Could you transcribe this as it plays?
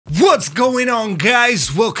What's going on,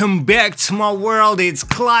 guys? Welcome back to my world. It's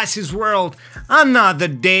Class's world. Another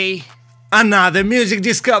day, another music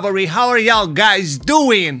discovery. How are y'all guys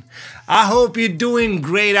doing? I hope you're doing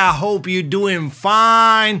great. I hope you're doing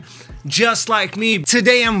fine, just like me.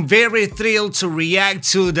 Today I'm very thrilled to react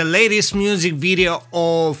to the latest music video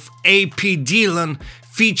of Dhillon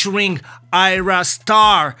featuring Ayra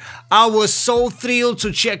Starr. I was so thrilled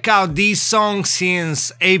to check out these songs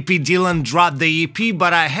since Dhillon dropped the EP,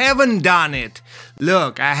 but I haven't done it.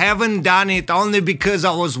 Look, I haven't done it only because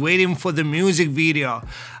I was waiting for the music video.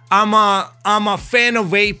 I'm a fan of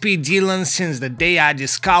Dhillon since the day I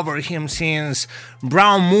discovered him, since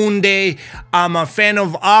Brown Moon Day. I'm a fan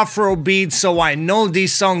of Afrobeat, so I know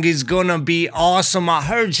this song is gonna be awesome. I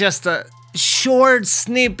heard just a short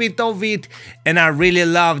snippet of it and I really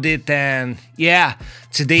loved it, and yeah,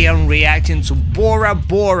 today I'm reacting to Bora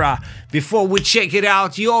Bora. Before we check it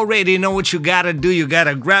out, you already know what you gotta do. You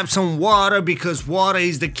gotta grab some water, because water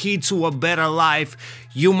is the key to a better life.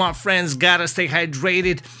 You, my friends, gotta stay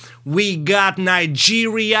hydrated. We got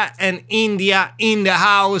Nigeria and India in the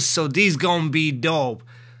house, so this gonna be dope.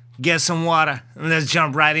 Get some water and let's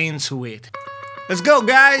jump right into it. Let's go,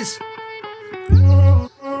 guys.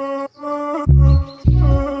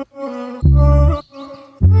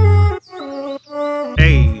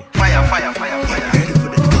 Hey. Fire, fire, fire, fire.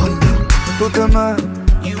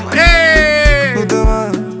 Hey.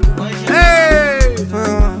 Hey.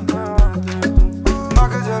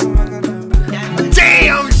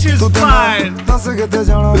 Damn, she's fine.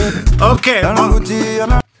 Okay,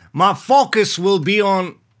 my focus will be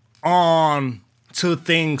on two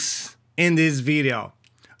things in this video.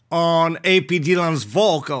 On Dhillon's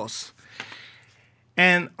vocals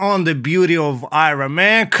and on the beauty of Ayra.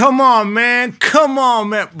 Man, come on, man. Come on,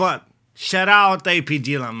 man. But shout out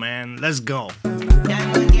Dhillon, man. Let's go.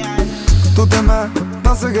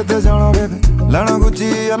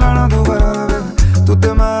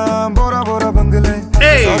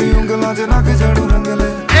 Hey.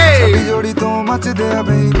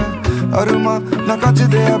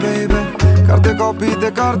 ਕਰਦੇ copy ਤੇ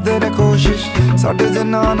ਕਰਦੇ ਨੇ ਕੋਸ਼ਿਸ਼ ਸਾਡੇ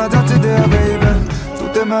ਜਿੰਨਾ ਨਾ ਜੱਜਦੇ ਆ ਬੇਬੇ ਤੂੰ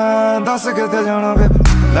ਤੇ ਮੈਂ ਦੱਸ ਕਿੱਥੇ ਜਾਣਾ ਬੇਬੇ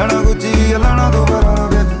ਲੈਣਾ ਗੁੱਚੀ ਲੈਣਾ ਦੁਬਾਰਾ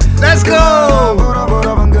ਬੇਬੇ ਲੈਟਸ ਗੋ ਬੋਰਾ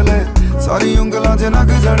ਬੋਰਾ ਬੰਗਲੇ ਸਾਰੀ ਉਂਗਲਾਂ 'ਚ ਨਗ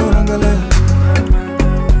ਜੜੂ ਰੰਗਲੇ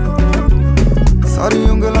ਸਾਰੀ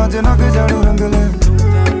ਉਂਗਲਾਂ 'ਚ ਨਗ ਜੜੂ ਰੰਗਲੇ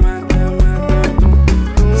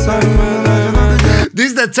ਸਾਰੀ ਉਂਗਲਾਂ 'ਚ ਨਗ This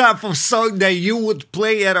is the type of song that you would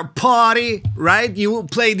play at a party, right? You would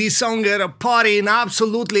play this song at a party and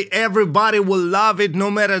absolutely everybody will love it, no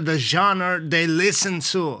matter the genre they listen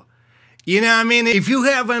to. You know what I mean? If you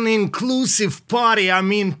have an inclusive party, I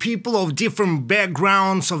mean people of different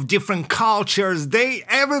backgrounds, of different cultures,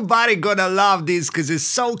 everybody gonna love this because it's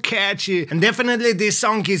so catchy. And definitely this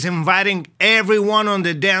song is inviting everyone on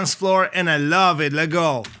the dance floor and I love it. Let's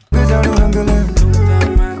go.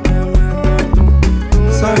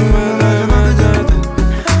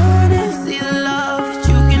 Honestly, love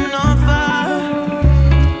you can offer.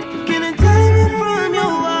 Can I time it from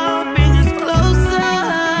your world, bring us closer?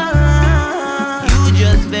 You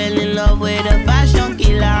just fell in love with a fashion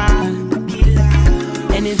killer,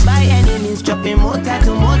 and it's by any means dropping more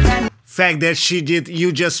tattoo, more time. Fact that she did,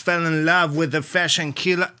 you just fell in love with the fashion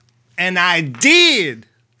killer, and I did,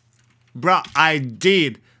 bro. I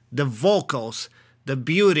did. The vocals, the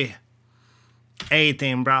beauty.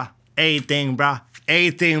 Anything, bro. Anything, bro.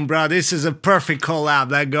 Anything, bro. This is a perfect collab.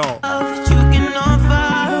 Let's go.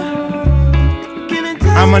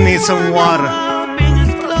 I'ma need some water.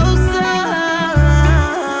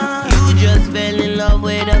 You just fell in love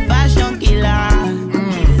with a fashion killer,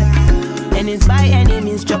 and it's by any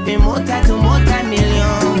means dropping more tattoo,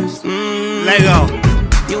 multi-millions. Let go.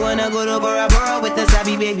 You wanna go to Bora Bora with the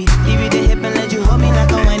sabi baby? Give you the hip and let you hold me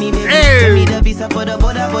like a whiny baby. Hey. Send me the visa for the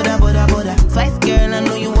Bora Bora Bora Bora. Spice girl, I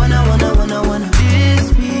know you wanna. This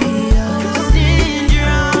be us in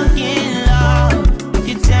drunk in love.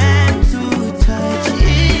 Your time to touch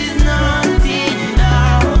is not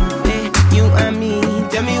enough. Hey, you and me,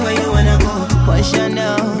 tell me where you wanna go. Push your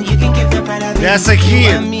know, you can keep the pride of it. That's a hit.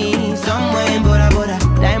 You and me, somewhere in Bora Bora.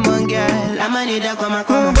 Diamond girl, I'ma need a come.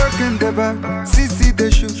 back in the back, CC the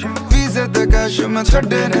shoes, visa the cash, मैं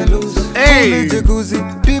छड़े ने lose. Hey. Jacuzzi,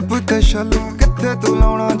 deep with the shallow, कित्थे तू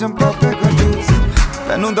लाउना jump up a confuse.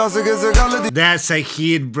 That's a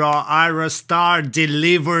hit, bro. Ayra Starr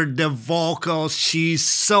delivered the vocals. She's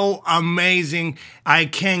so amazing. I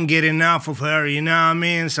can't get enough of her, you know what I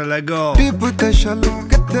mean? So let's go.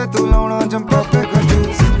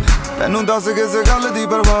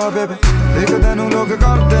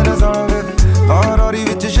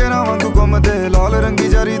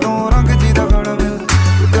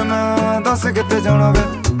 ਦੱਸ ਕਿੱਥੇ ਜਾਣਾ ਵੇ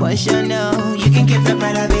What's your no? You can keep the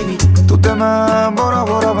Prada, baby. ਤੂੰ ਤੇ ਮੈਂ ਬੋਰਾ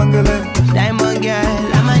ਬੋਰਾ ਬੰਗਲੇ Diamond girl,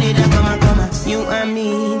 I'ma need a come you and me.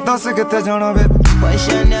 ਦੱਸ ਕਿੱਥੇ ਜਾਣਾ ਵੇ What's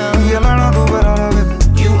your no? ਇਹ ਲੈਣਾ ਤੂੰ ਬਰਾਣਾ ਵੇ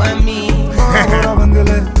You and me. ਬੋਰਾ ਬੋਰਾ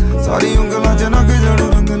ਬੰਗਲੇ ਸਾਰੀ ਉਂਗਲਾਂ 'ਚ ਨੱਕ ਜੜ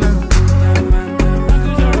ਰੰਗਲੇ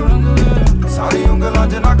ਸਾਰੀ ਉਂਗਲਾਂ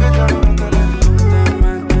 'ਚ ਨੱਕ ਜੜ ਰੰਗਲੇ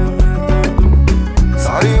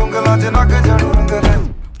ਸਾਰੀ ਉਂਗਲਾਂ 'ਚ ਨੱਕ ਜੜ ਰੰਗਲੇ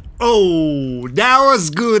Oh, that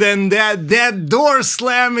was good, and that door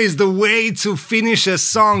slam is the way to finish a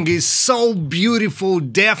song. It's so beautiful.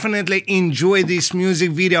 Definitely enjoy this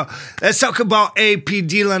music video. Let's talk about AP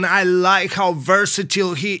Dhillon. I like how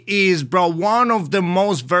versatile he is, bro. One of the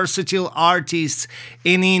most versatile artists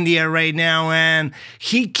in India right now, and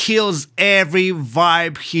he kills every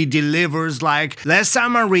vibe he delivers. Like last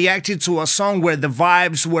time I reacted to a song where the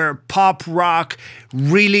vibes were pop rock.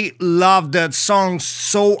 Really love that song,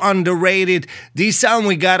 so underrated. This time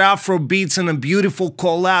we got Afro beats and a beautiful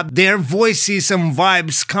collab. Their voices and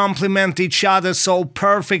vibes complement each other so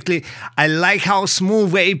perfectly. I like how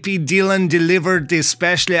smooth AP Dhillon delivered,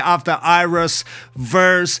 especially after Ayra's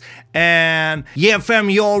verse. And yeah, fam,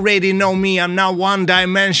 you already know me, I'm not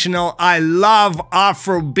one-dimensional. I love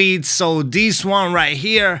Afro beats, so this one right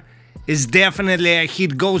here is definitely a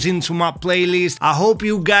hit, goes into my playlist. I hope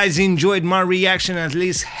you guys enjoyed my reaction at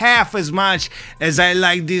least half as much as I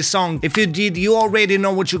like this song. If you did, you already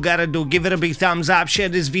know what you gotta do. Give it a big thumbs up, share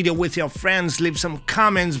this video with your friends, leave some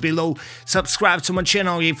comments below, subscribe to my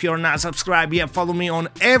channel if you're not subscribed yet, follow me on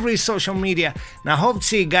every social media, and I hope to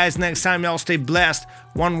see you guys next time. Y'all stay blessed.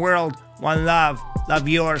 One world, one love. Love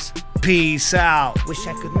yours. Peace out. Wish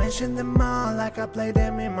I could mention them all like I play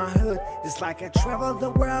them in my hood. It's like I traveled the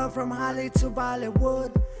world from Holly to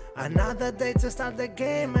Bollywood. Another day to start the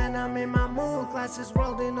game and I'm in my mood. Glasses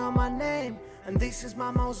rolling on my name and this is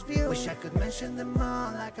my most viewed. Wish I could mention them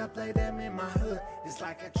all like I play them in my hood. It's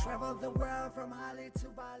like I traveled the world from Holly to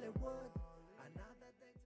Bollywood.